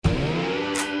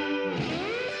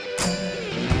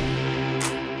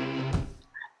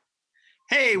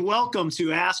Hey, welcome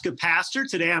to Ask a Pastor.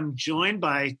 Today I'm joined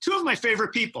by two of my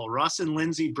favorite people, Russ and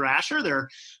Lindsay Brasher. They're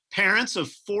parents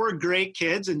of four great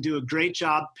kids and do a great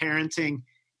job parenting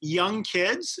young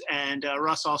kids. And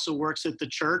Russ also works at the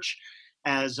church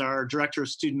as our director of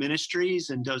student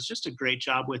ministries and does just a great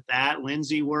job with that.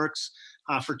 Lindsay works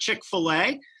for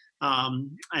Chick-fil-A.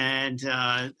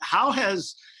 How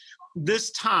has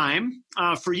this time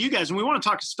for you guys, and we want to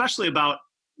talk especially about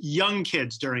young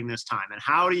kids during this time, and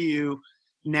how do you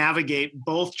navigate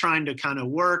both trying to kind of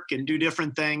work and do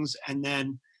different things and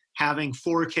then having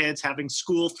four kids, having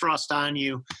school thrust on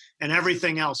you and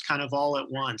everything else kind of all at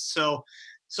once. So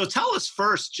tell us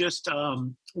first just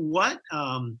tell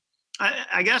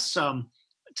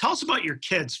us about your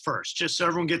kids first, just so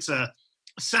everyone gets a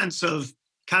sense of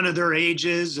kind of their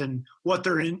ages and what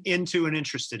they're into and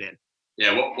interested in.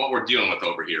 Yeah, what we're dealing with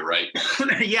over here, right?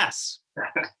 Yes.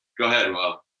 Go ahead,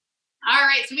 Rob. All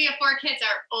right, so we have four kids.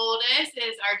 Our oldest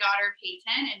is our daughter,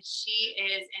 Peyton, and she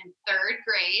is in third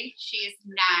grade. She's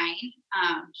 9.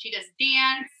 She does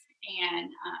dance, and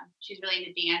she's really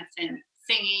into dance and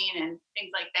singing and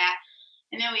things like that.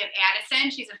 And then we have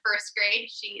Addison. She's in first grade.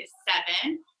 She is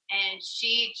 7, and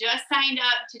she just signed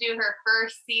up to do her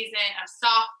first season of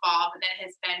softball, but that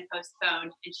has been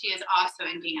postponed, and she is also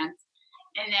in dance.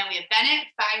 And then we have Bennett,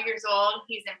 5 years old.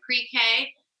 He's in pre-K.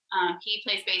 He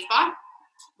plays baseball,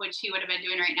 which he would have been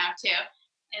doing right now too.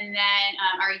 And then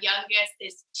our youngest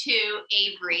is 2,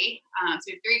 Avery. So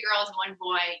we have 3 girls and 1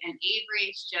 boy, and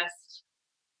Avery's just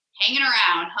hanging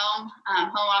around home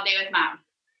all day with mom.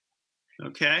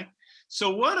 Okay.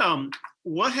 So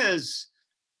what has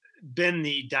been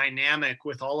the dynamic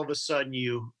with all of a sudden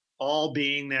you all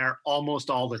being there almost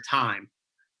all the time,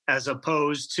 as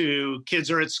opposed to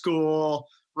kids are at school,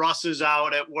 Russ is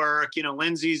out at work,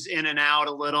 Lindsay's in and out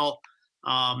a little.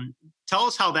 Tell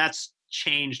us how that's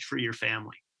changed for your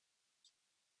family.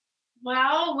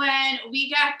 Well, when we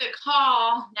got the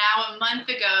call now a month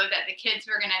ago that the kids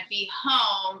were going to be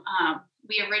home,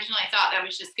 we originally thought that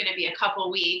was just going to be a couple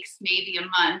weeks, maybe a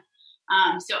month.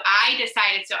 So I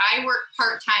work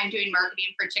part-time doing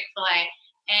marketing for Chick-fil-A,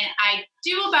 and I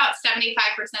do about 75%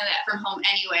 of that from home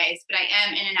anyways, but I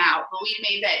am in and out. But we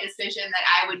made that decision that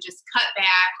I would just cut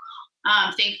back.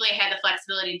 Thankfully, I had the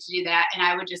flexibility to do that, and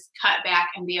I would just cut back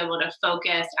and be able to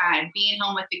focus on being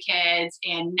home with the kids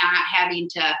and not having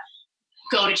to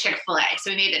go to Chick-fil-A. So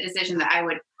we made that decision that I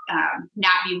would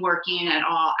not be working at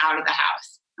all out of the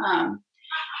house.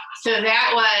 So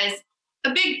that was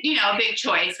a big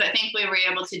choice, but thankfully we were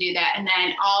able to do that. And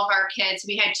then all of our kids,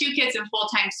 we had 2 kids in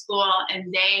full-time school,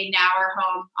 and they now are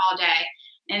home all day.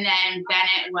 And then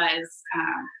Bennett was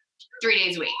 3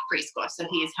 days a week preschool, so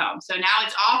he's home. So now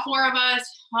it's all 4 of us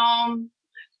home,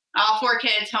 all 4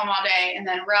 kids home all day, and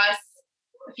then Russ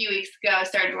a few weeks ago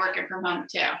started working from home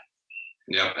too.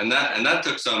 Yeah, and that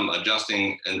took some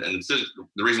adjusting, and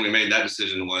the reason we made that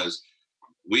decision was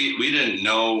we didn't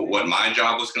know what my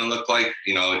job was going to look like.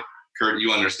 Kurt,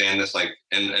 you understand this, like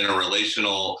in a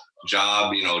relational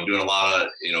job, doing a lot of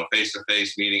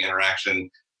face-to-face meeting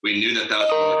interaction. We knew that was going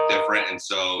to look different, and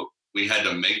so we had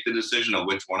to make the decision of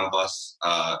which one of us.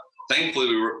 Thankfully,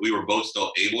 we were both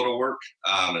still able to work,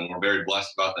 and we're very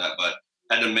blessed about that. But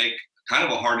had to make kind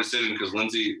of a hard decision because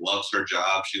Lindsay loves her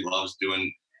job. She loves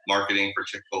doing marketing for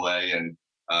Chick-fil-A, and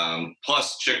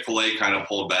plus Chick-fil-A kind of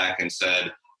pulled back and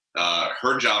said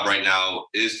her job right now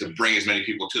is to bring as many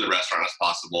people to the restaurant as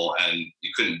possible, and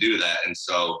you couldn't do that. And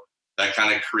so that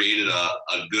kind of created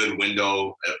a good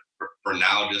window for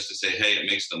now, just to say, hey, it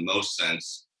makes the most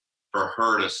sense for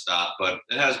her to stop. But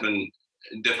it has been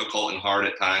difficult and hard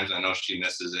at times. I know she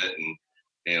misses it,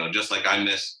 and just like I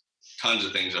miss tons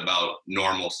of things about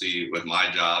normalcy with my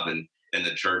job and in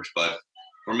the church, but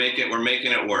we're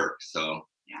making it work. So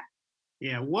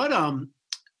yeah. What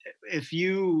if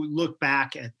you look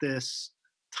back at this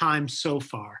time so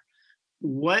far,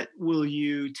 what will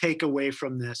you take away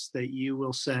from this that you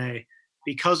will say,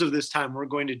 because of this time, we're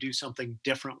going to do something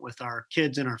different with our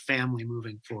kids and our family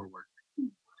moving forward?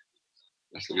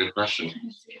 That's a good question.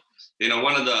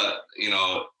 One of the,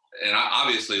 and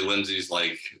obviously Lindsay's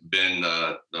like been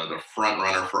the front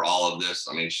runner for all of this.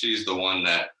 I mean, she's the one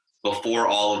that before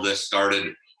all of this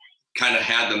started kind of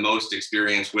had the most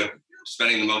experience with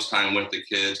spending the most time with the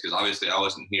kids, because obviously I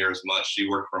wasn't here as much. She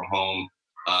worked from home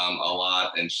a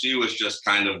lot, and she was just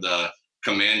kind of the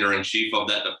commander-in-chief of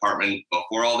that department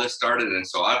before all this started. And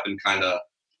so I've been kind of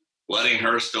letting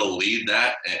her still lead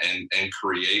that and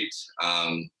create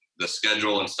the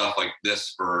schedule and stuff like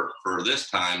this for this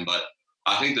time. But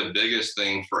I think the biggest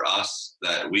thing for us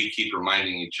that we keep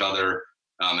reminding each other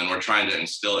and we're trying to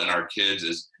instill in our kids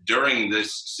is during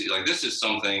this, like, this is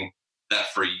something that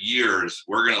for years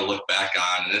we're going to look back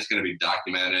on, and it's going to be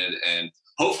documented, and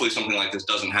hopefully something like this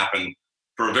doesn't happen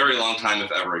for a very long time,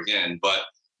 if ever again. But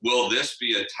will this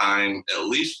be a time, at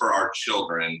least for our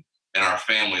children and our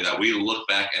family, that we look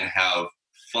back and have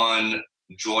fun,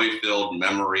 joy-filled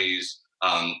memories,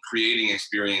 creating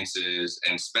experiences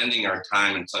and spending our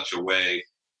time in such a way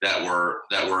that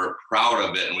we're proud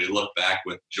of it and we look back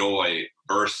with joy,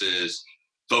 versus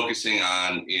focusing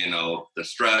on, the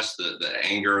stress, the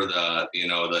anger,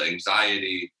 the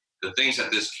anxiety, the things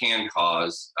that this can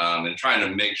cause, and trying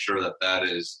to make sure that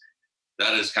is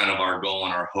kind of our goal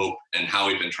and our hope, and how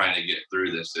we've been trying to get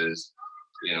through this is,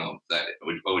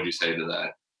 what would you say to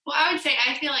that? Well, I would say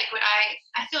I feel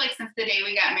like since the day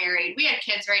we got married, we had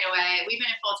kids right away. We've been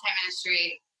in full-time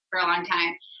ministry for a long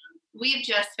time. We've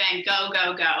just been go,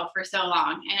 go, go for so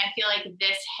long. And I feel like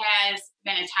this has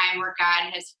been a time where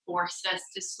God has forced us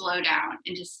to slow down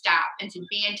and to stop and to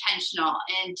be intentional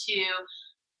and to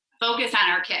focus on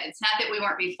our kids. Not that we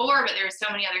weren't before, but there were so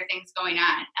many other things going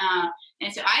on.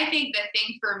 And so I think the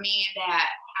thing for me that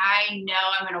I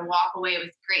know I'm going to walk away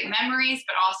with great memories,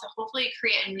 but also hopefully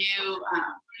create a new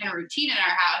kind of routine in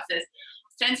our house is,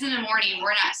 since in the morning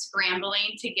we're not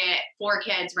scrambling to get 4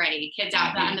 kids ready, kids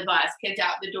out on the bus, kids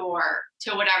out the door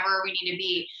to whatever we need to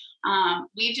be.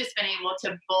 We've just been able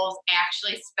to both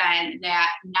actually spend that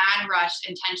non-rushed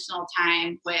intentional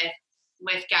time with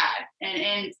God and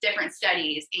in different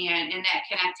studies and in that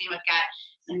connecting with God.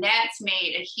 And that's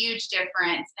made a huge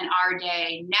difference in our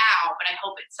day now, but I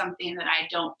hope it's something that I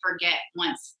don't forget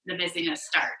once the busyness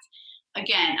starts.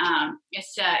 Again,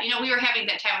 it's we were having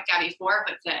that time with God before,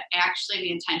 but to actually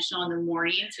be intentional in the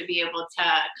morning, to be able to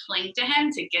cling to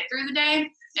Him to get through the day,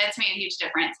 that's made a huge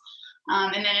difference.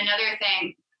 And then another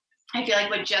thing, I feel like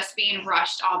with just being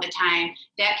rushed all the time,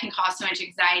 that can cause so much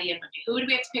anxiety of, okay, who do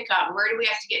we have to pick up? Where do we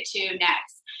have to get to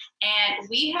next? And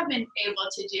we have been able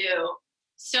to do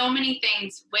so many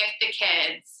things with the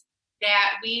kids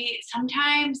that we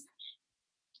sometimes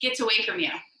gets away from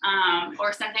you.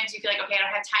 Or sometimes you feel like, okay, I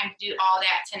don't have time to do all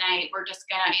that tonight. We're just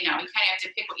gonna, you kind of have to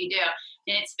pick what you do.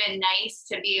 And it's been nice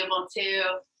to be able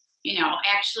to,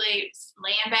 actually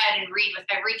lay in bed and read with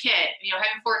every kid.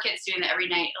 Having 4 kids doing that every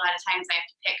night, a lot of times I have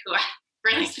to pick who I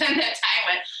really spend that time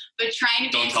with. But trying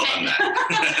to be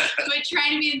but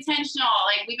trying to be intentional.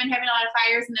 Like, we've been having a lot of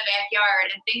fires in the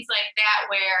backyard and things like that,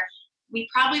 where we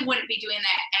probably wouldn't be doing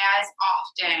that as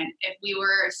often if we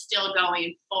were still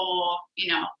going full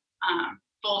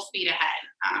speed ahead.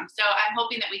 So I'm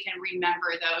hoping that we can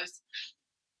remember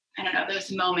those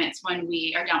moments when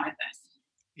we are done with this.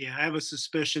 Yeah, I have a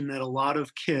suspicion that a lot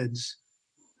of kids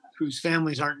whose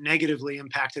families aren't negatively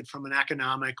impacted from an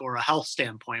economic or a health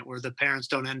standpoint, where the parents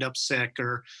don't end up sick,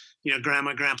 or,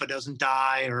 grandma, grandpa doesn't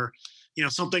die, or,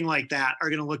 something like that, are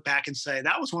going to look back and say,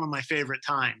 that was one of my favorite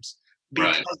times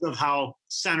because of how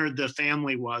centered the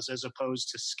family was as opposed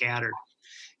to scattered.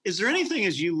 Is there anything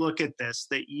as you look at this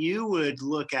that you would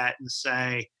look at and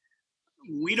say,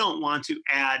 we don't want to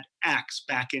add X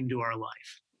back into our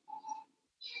life?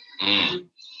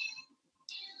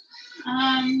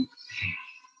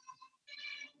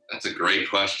 That's a great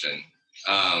question.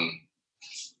 That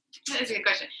is a good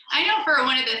question. I know for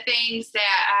one of the things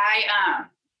that I,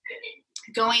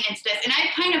 going into this, and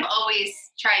I've kind of always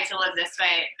tried to live this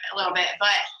way a little bit, but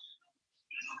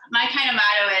my kind of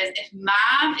motto is, if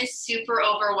mom is super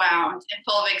overwhelmed and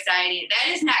full of anxiety,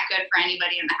 that is not good for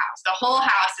anybody in the house. The whole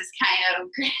house is kind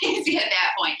of crazy at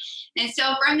that point. And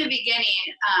so from the beginning,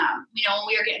 when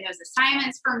we were getting those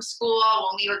assignments from school,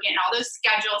 when we were getting all those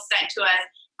schedules sent to us,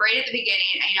 right at the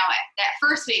beginning, that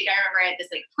first week, I remember I had this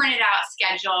printed out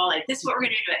schedule, this is what we're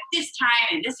going to do at this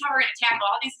time, and this is how we're going to tackle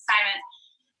all these assignments.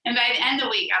 And by the end of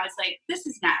the week, I was like, this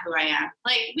is not who I am.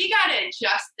 We got to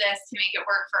adjust this to make it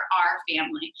work for our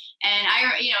family. And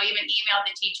I, even emailed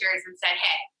the teachers and said,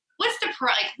 hey, what is the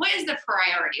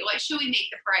priority? What should we make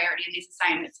the priority in these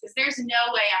assignments? Because there's no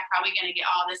way I'm probably going to get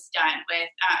all this done with,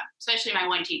 especially the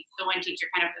one teacher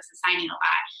kind of was assigning a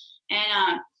lot.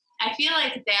 And I feel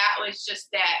like that was just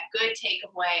that good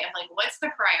takeaway of what's the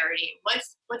priority?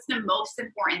 What's the most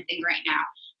important thing right now?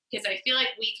 Because I feel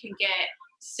like we can get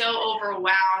so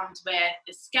overwhelmed with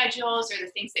the schedules or the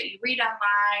things that you read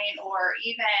online or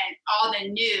even all the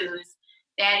news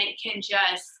that it can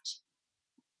just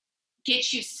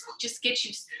get you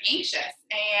anxious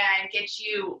and get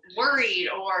you worried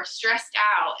or stressed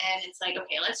out. And it's like,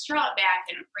 okay, let's draw it back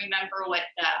and remember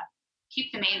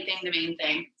keep the main thing the main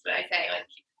thing. That's what I say,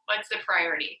 what's the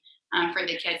priority for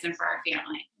the kids and for our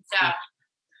family. So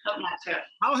hope not to.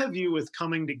 How have you, with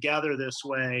coming together this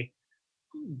way,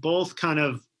 both kind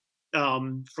of,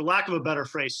 for lack of a better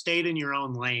phrase, stayed in your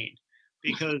own lane,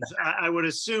 because I would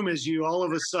assume as you all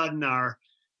of a sudden are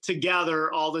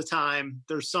together all the time,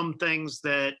 there's some things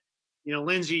that,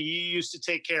 Lindsay, you used to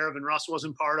take care of and Russ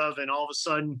wasn't part of, and all of a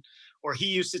sudden, or he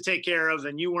used to take care of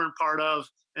and you weren't part of,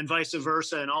 and vice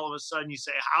versa. And all of a sudden you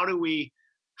say, how do we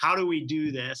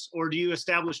do this? Or do you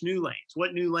establish new lanes?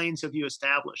 What new lanes have you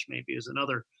established, maybe, is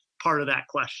another part of that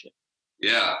question.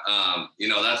 Yeah.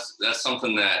 That's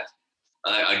something that,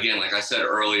 again, like I said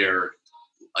earlier,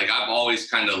 like I've always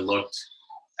kind of looked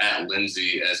at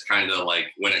Lindsay as kind of like,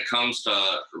 when it comes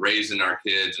to raising our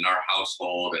kids in our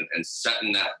household and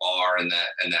setting that bar and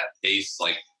that pace,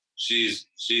 like she's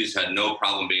had no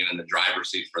problem being in the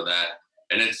driver's seat for that.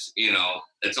 And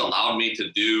it's allowed me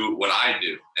to do what I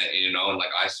do, and like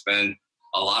I spend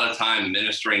a lot of time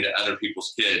ministering to other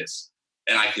people's kids,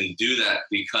 and I can do that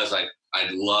because I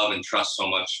love and trust so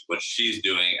much what she's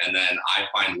doing. And then I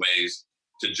find ways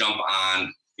to jump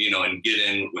on, and get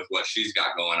in with what she's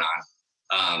got going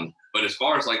on. But as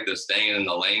far as like the staying in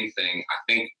the lane thing, I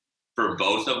think for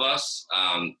both of us,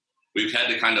 we've had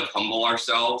to kind of humble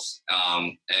ourselves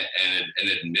and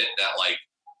admit that, like,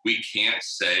 we can't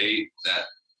say that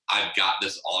I've got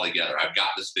this all together, I've got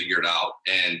this figured out.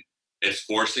 And it's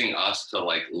forcing us to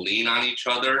like lean on each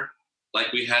other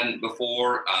like we hadn't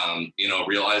before,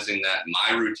 realizing that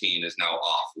my routine is now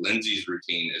off, Lindsay's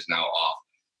routine is now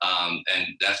off. And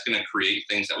that's going to create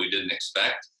things that we didn't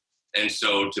expect. And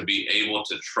so to be able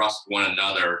to trust one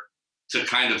another to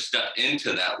kind of step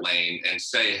into that lane and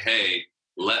say, hey,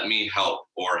 let me help,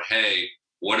 or hey,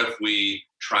 what if we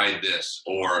tried this,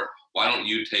 or why don't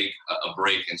you take a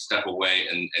break and step away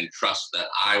and trust that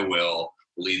I will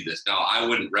lead this. Now, I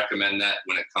wouldn't recommend that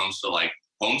when it comes to like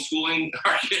homeschooling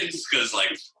our kids, because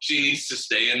like she needs to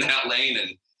stay in that lane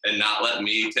and not let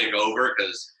me take over,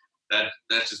 because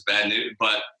that's just bad news.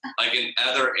 But like in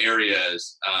other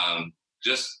areas,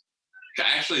 just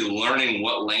actually learning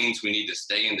what lanes we need to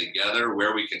stay in together,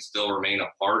 where we can still remain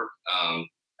apart,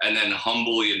 and then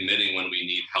humbly admitting when we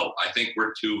need help. I think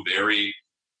we're two very,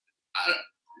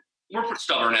 we're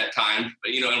stubborn at times,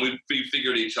 but, and we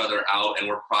figured each other out, and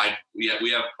we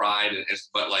have pride,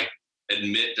 but like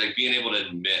being able to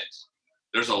admit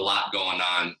there's a lot going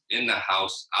on in the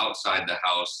house, outside the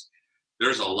house.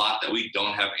 There's a lot that we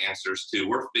don't have answers to.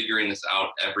 We're figuring this out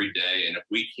every day. And if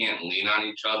we can't lean on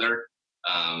each other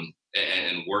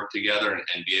and work together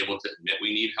and be able to admit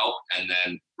we need help and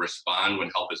then respond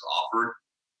when help is offered,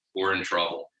 we're in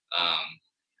trouble.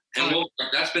 And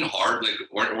that's been hard. Like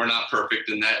we're not perfect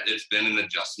in that. It's been an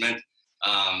adjustment.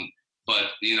 But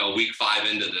week 5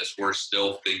 into this, we're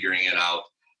still figuring it out.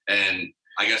 And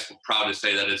I guess we're proud to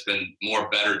say that it's been more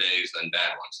better days than bad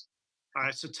ones. All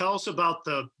right. So tell us about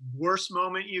the worst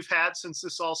moment you've had since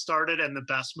this all started and the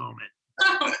best moment.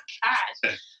 Oh gosh.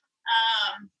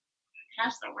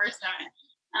 The worst moment.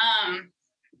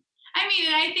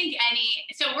 I think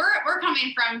so we're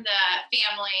coming from the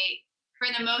family. For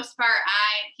the most part,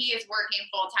 he is working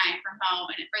full time from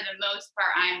home, and for the most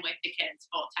part, I'm with the kids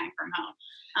full time from home.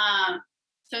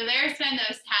 So there's been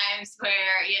those times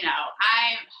where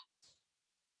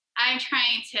I'm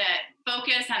trying to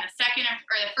focus on the second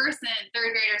or the first and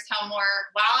third graders' homework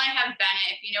while I have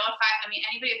Bennett.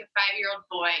 Anybody with a 5-year-old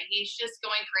boy, he's just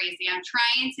going crazy. I'm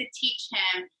trying to teach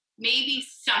him maybe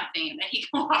something that he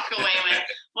can walk away with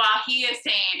while he is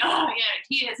saying,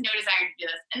 he has no desire to do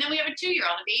this. And then we have a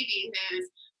 2-year-old, a baby,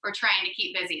 we're trying to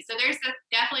keep busy. So there's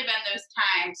definitely been those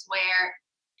times where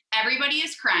everybody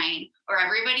is crying or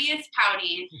everybody is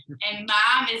pouting and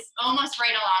mom is almost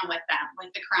right along with them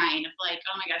with the crying of like,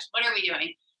 oh my gosh, what are we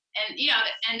doing? And,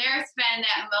 and there's been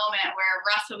that moment where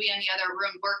Russ will be in the other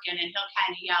room working and he'll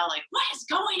kind of yell like, what is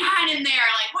going on in there?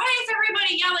 Like, why is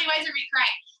everybody yelling? Why is everybody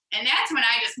crying? And that's when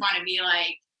I just want to be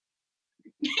like,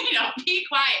 be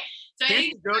quiet. So Can't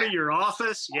you go to your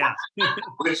office? Yeah.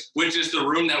 which is the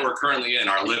room that we're currently in,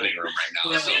 our living room right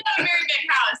now. Yeah. So. We don't have a very big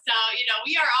house, so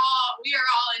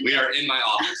we are in my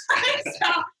office.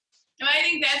 So I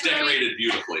think that's decorated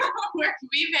beautifully. Where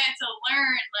we've had to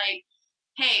learn, like,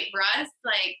 hey, Russ,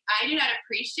 like, I do not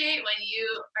appreciate when you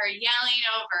are yelling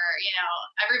over,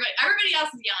 everybody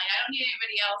else is yelling. I don't need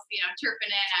anybody else,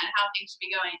 chirping in on how things should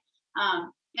be going.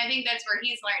 I think that's where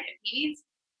he's learned. If he needs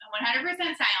 100%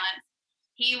 silence,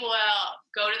 he will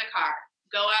go to the car,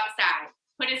 go outside,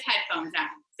 put his headphones on.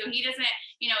 So he doesn't,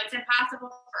 it's impossible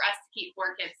for us to keep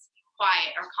 4 kids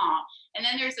quiet or calm. And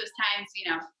then there's those times,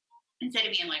 instead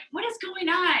of being like, what is going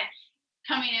on?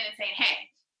 Coming in and saying, hey,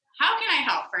 how can I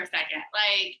help for a second?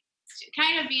 Like,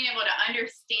 kind of being able to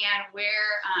understand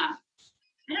where,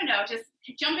 just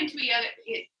jump into the other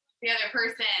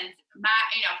person's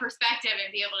perspective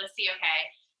and be able to see,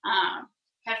 okay,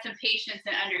 have some patience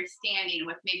and understanding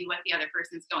with maybe what the other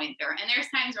person's going through. And there's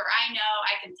times where I know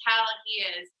I can tell he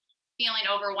is feeling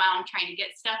overwhelmed trying to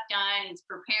get stuff done. He's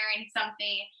preparing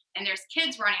something, and there's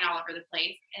kids running all over the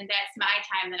place. And that's my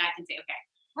time that I can say, okay,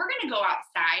 we're going to go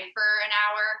outside for an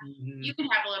hour. Mm-hmm. You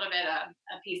can have a little bit of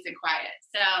a peace and quiet.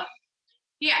 So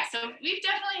yeah, so we've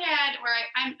definitely had where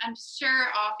I'm sure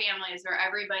all families where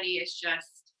everybody is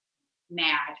just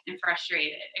mad and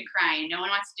frustrated and crying. No one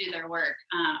wants to do their work.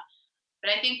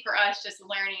 But I think for us, just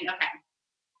learning, okay,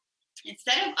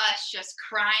 instead of us just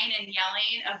crying and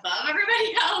yelling above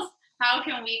everybody else, how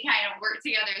can we kind of work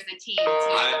together as a team?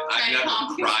 I've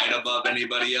never cried above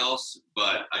anybody else,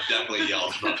 but I've definitely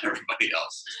yelled above everybody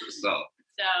else. So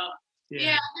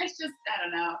yeah, it's just, I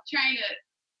don't know, trying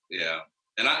to. Yeah.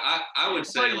 And I would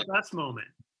say, like, best moment.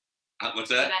 What's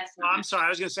that? I'm sorry. I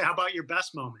was going to say, how about your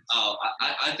best moments? Oh,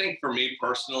 I think for me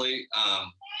personally,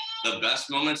 the best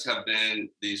moments have been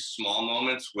these small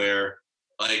moments where,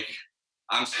 like,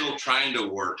 I'm still trying to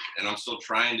work and I'm still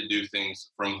trying to do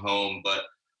things from home, but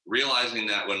realizing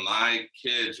that when my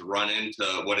kids run into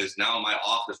what is now my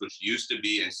office, which used to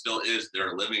be and still is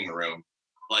their living room,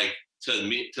 like, to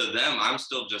them, I'm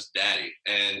still just daddy.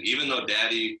 And even though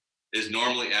daddy is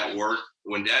normally at work,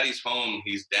 when daddy's home,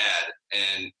 he's dad.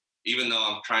 And even though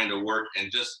I'm trying to work,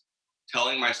 and just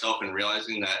telling myself and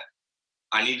realizing that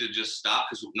I need to just stop,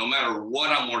 because no matter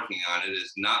what I'm working on, it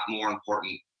is not more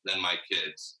important than my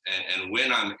kids. And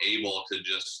when I'm able to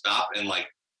just stop and, like,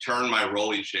 turn my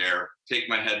rolly chair, take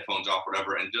my headphones off,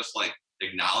 whatever, and just, like,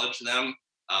 acknowledge them,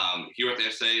 hear what they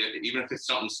say, even if it's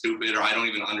something stupid or I don't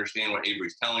even understand what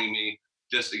Avery's telling me,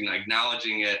 just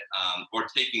acknowledging it, or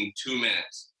taking 2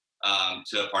 minutes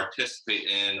to participate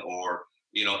in, or,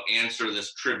 you know, answer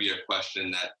this trivia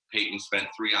question that Peyton spent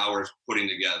 3 hours putting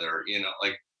together. You know,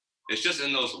 like, it's just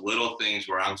in those little things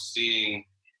where I'm seeing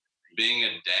being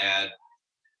a dad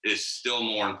is still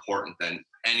more important than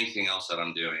anything else that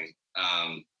I'm doing.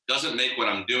 Doesn't make what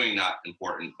I'm doing not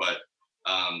important, but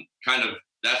kind of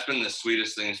that's been the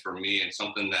sweetest things for me, and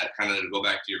something that, kind of to go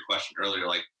back to your question earlier,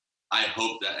 like, I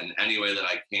hope that in any way that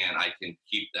I can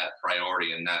keep that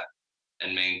priority and that,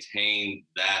 and maintain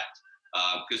that,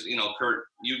 because, you know, Kurt,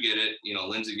 you get it, you know,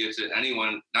 Lindsay gets it,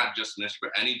 anyone, not just in this,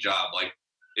 but any job, like,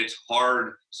 it's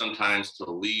hard sometimes to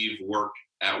leave work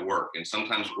at work, and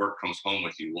sometimes work comes home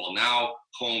with you. Well, now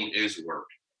home is work,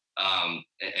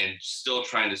 and still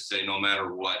trying to say, no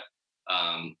matter what,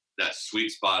 that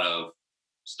sweet spot of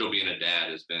still being a dad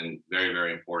has been very,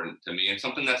 very important to me, and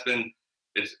something that's been,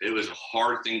 it was a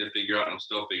hard thing to figure out, and I'm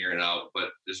still figuring it out, but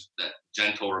just that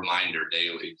gentle reminder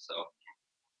daily. So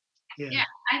yeah,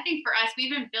 I think for us,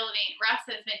 we've been building, Russ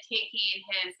has been taking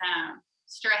his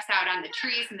stress out on the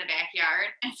trees in the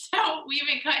backyard, and so we've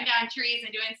been cutting down trees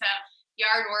and doing some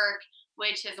yard work,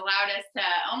 which has allowed us to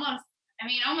almost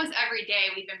every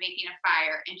day we've been making a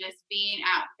fire and just being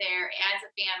out there as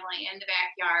a family in the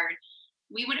backyard.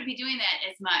 We wouldn't be doing that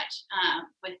as much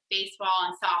with baseball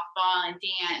and softball and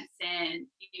dance and,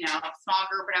 you know, small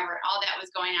group, whatever, all that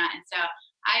was going on. And so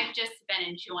I've just been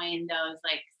enjoying those,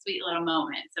 like, sweet little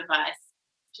moments of us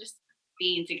just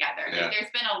being together. Yeah. Like,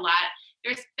 there's been a lot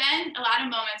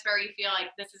of moments where you feel like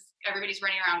everybody's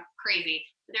running around crazy,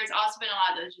 but there's also been a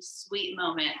lot of those just sweet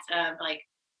moments of, like,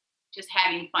 just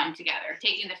having fun together,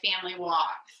 taking the family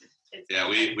walks. Yeah,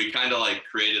 we kind of, like,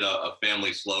 created a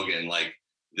family slogan, like,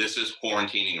 this is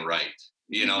quarantining right,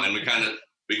 you know, and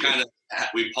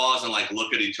we pause and, like,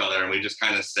 look at each other, and we just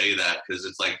kind of say that, because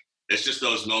it's like, it's just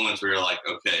those moments where you're like,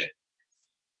 okay,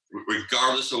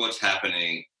 regardless of what's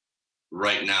happening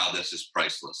right now, this is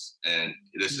priceless, and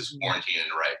this is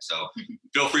quarantining right. So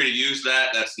feel free to use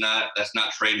that. That's not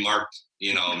trademarked,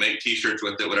 you know, make t-shirts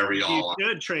with it, whatever y'all want. You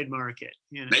should trademark it.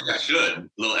 You know? Maybe I should. A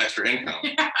little extra income.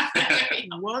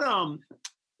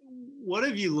 What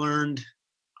have you learned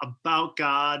about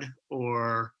God,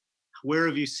 or where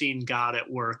have you seen God at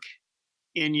work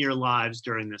in your lives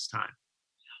during this time?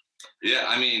 Yeah,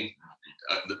 I mean,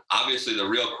 obviously the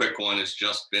real quick one has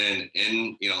just been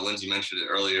in, you know, Lindsay mentioned it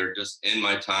earlier, just in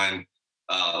my time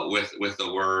with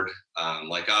the Word.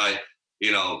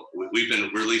 We've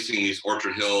been releasing these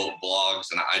Orchard Hill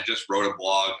blogs, and I just wrote a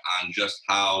blog on just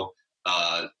how,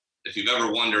 if you've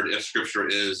ever wondered if Scripture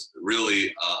is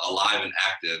really alive and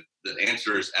active, the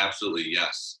answer is absolutely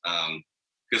yes.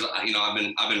 Because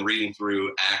I've been reading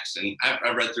through Acts, and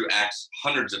I've read through Acts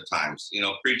hundreds of times. You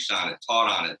know, preached on it, taught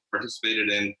on it,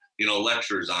 participated in, you know,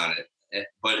 lectures on it.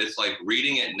 But it's like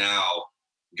reading it now,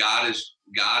 God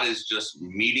is just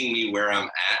meeting me where I'm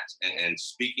at, and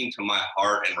speaking to my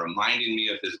heart and reminding me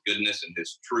of His goodness and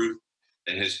His truth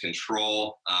and His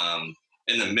control,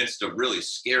 in the midst of really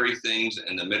scary things,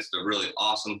 in the midst of really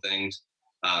awesome things.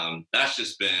 That's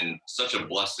just been such a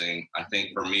blessing, I think,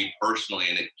 for me personally,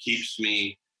 and it keeps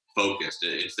me focused.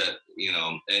 It's that,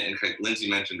 and like Lindsay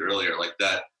mentioned earlier, like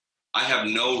that, I have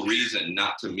no reason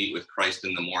not to meet with Christ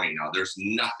in the morning now. There's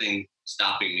nothing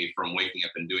stopping me from waking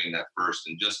up and doing that first,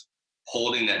 and just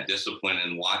holding that discipline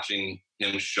and watching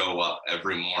him show up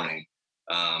every morning.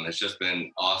 It's just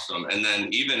been awesome. And then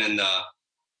even in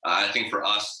I think for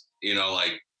us,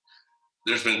 like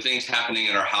there's been things happening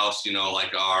in our house,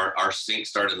 like our sink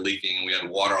started leaking and we had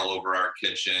water all over our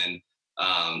kitchen.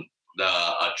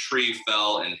 A tree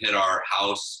fell and hit our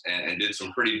house and did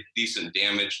some pretty decent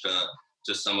damage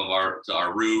to some of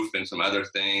our roof and some other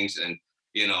things. And,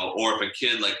 or if a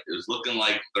kid like is looking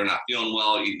like they're not feeling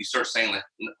well, you start saying like,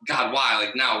 God, why?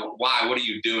 Like now, why? What are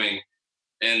you doing?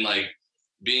 And like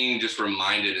being just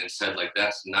reminded and said, like,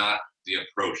 that's not the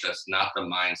approach. That's not the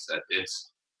mindset.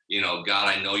 It's, God,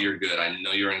 I know you're good. I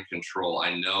know you're in control.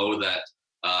 I know that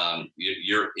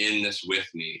you're in this with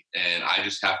me, and I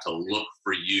just have to look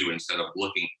for you instead of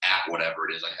looking at whatever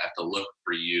it is. I have to look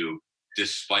for you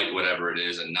despite whatever it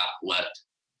is, and not let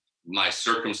my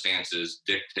circumstances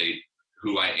dictate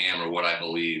who I am or what I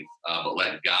believe, but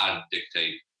let God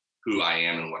dictate who I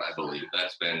am and what I believe.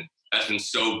 That's been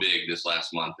so big this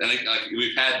last month. And like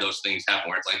we've had those things happen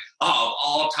where it's like, oh, of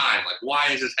all time, like, why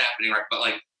is this happening? Right. But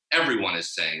like everyone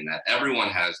is saying that. Everyone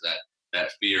has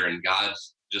that fear, and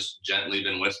God's just gently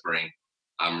been whispering,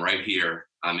 I'm right here.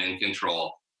 I'm in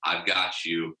control. I've got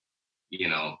you.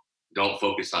 Don't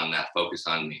focus on that. Focus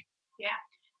on me. Yeah.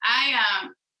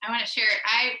 I want to share,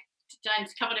 I've done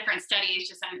a couple different studies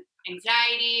just on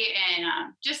anxiety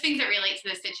and just things that relate to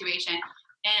this situation.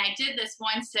 And I did this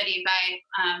one study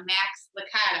by Max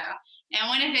Lucado, and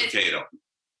one of his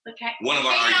one of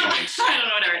our arguments. I don't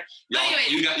know, whatever.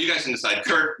 Anyways, you guys can decide.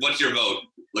 Kurt, what's your vote?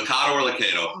 Lucado or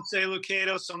Lucado? Some say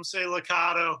Lucado, some say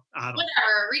Lucado.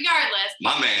 Whatever. Regardless,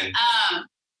 my man.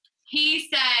 He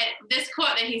said this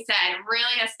quote that he said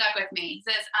really has stuck with me. He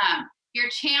says, "Your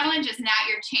challenge is not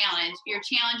your challenge. Your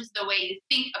challenge is the way you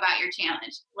think about your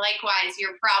challenge. Likewise,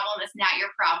 your problem is not your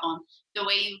problem. The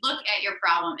way you look at your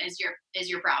problem is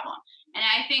your problem." And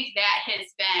I think that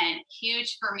has been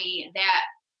huge for me, that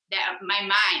my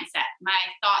mindset, my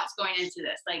thoughts going into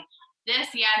this, like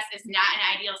this, yes, is not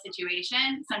an ideal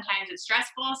situation. Sometimes it's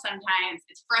stressful. Sometimes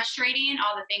it's frustrating,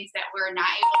 all the things that we're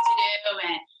not able to do.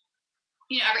 And,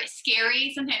 it's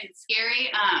scary. Sometimes it's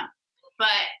scary.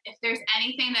 But if there's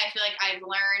anything that I feel like I've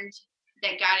learned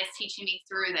that God is teaching me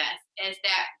through this, is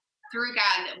that through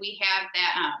God, that we have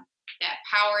that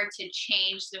power to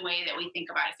change the way that we think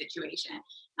about a situation.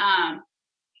 And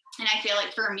I feel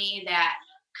like for me, that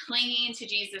clinging to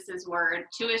Jesus's word,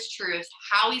 to his truth,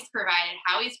 how he's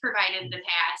provided in the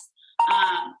past,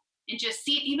 and just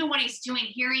see even what he's doing,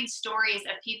 hearing stories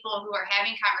of people who are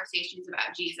having conversations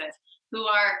about Jesus, who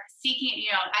are seeking,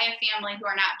 I have family who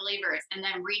are not believers, and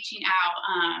then reaching out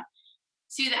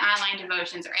to the online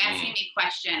devotions or asking me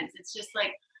questions. It's just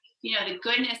like, the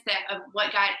goodness of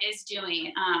what God is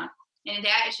doing. And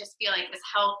that is just feel like is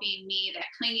helping me, that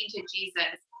clinging to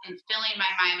Jesus and filling my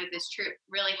mind with this truth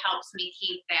really helps me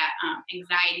keep that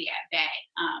anxiety at bay,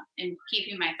 and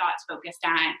keeping my thoughts focused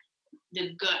on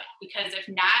the good. Because if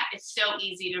not, it's so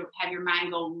easy to have your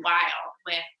mind go wild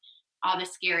with all the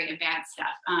scary and bad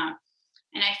stuff.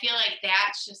 And I feel like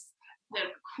that's just the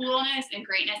coolness and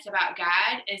greatness about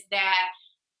God, is that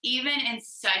even in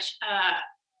such a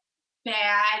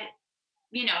bad,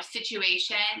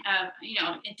 situation of,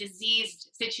 a diseased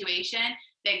situation,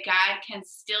 that God can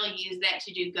still use that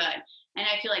to do good. And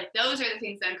I feel like those are the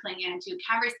things I'm clinging to.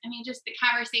 Just the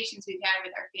conversations we've had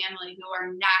with our family who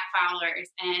are not followers,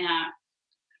 and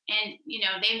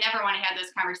they never want to have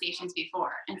those conversations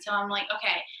before. And so I'm like,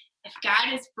 okay, if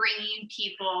God is bringing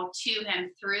people to him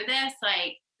through this,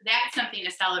 like that's something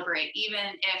to celebrate, even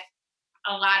if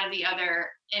a lot of the other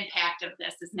impact of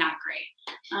this is not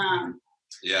great.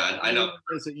 Yeah, I know.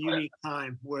 It's a unique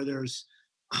time where there's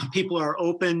people are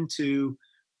open to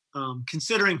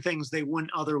considering things they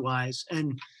wouldn't otherwise.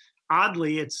 And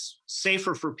oddly, it's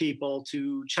safer for people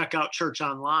to check out church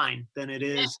online than it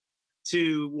is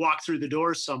to walk through the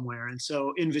doors somewhere. And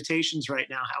so invitations right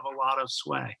now have a lot of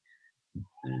sway.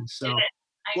 And so,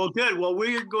 well, good. Well,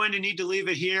 we're going to need to leave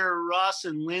it here. Russ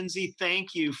and Lindsay,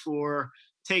 thank you for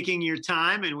taking your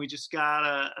time. And we just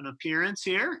got an appearance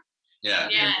here. Yeah.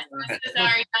 Yes, this is our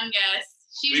youngest.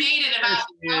 She made it about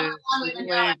how long we've been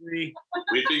going.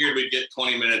 We figured we'd get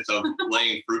 20 minutes of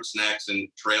laying fruit snacks and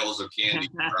trails of candy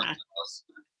around the house.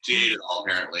 She ate it all,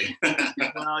 apparently.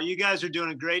 Well, you guys are doing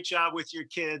a great job with your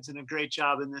kids and a great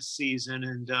job in this season.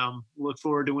 And look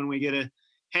forward to when we get to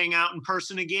hang out in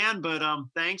person again. But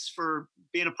thanks for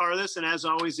being a part of this. And as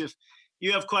always, if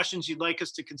you have questions you'd like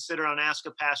us to consider on Ask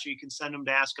a Pastor, you can send them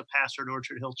to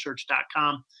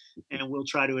askapastor@orchardhillchurch.com, and we'll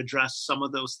try to address some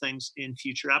of those things in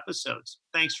future episodes.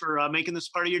 Thanks for making this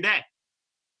part of your day.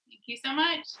 Thank you so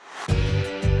much.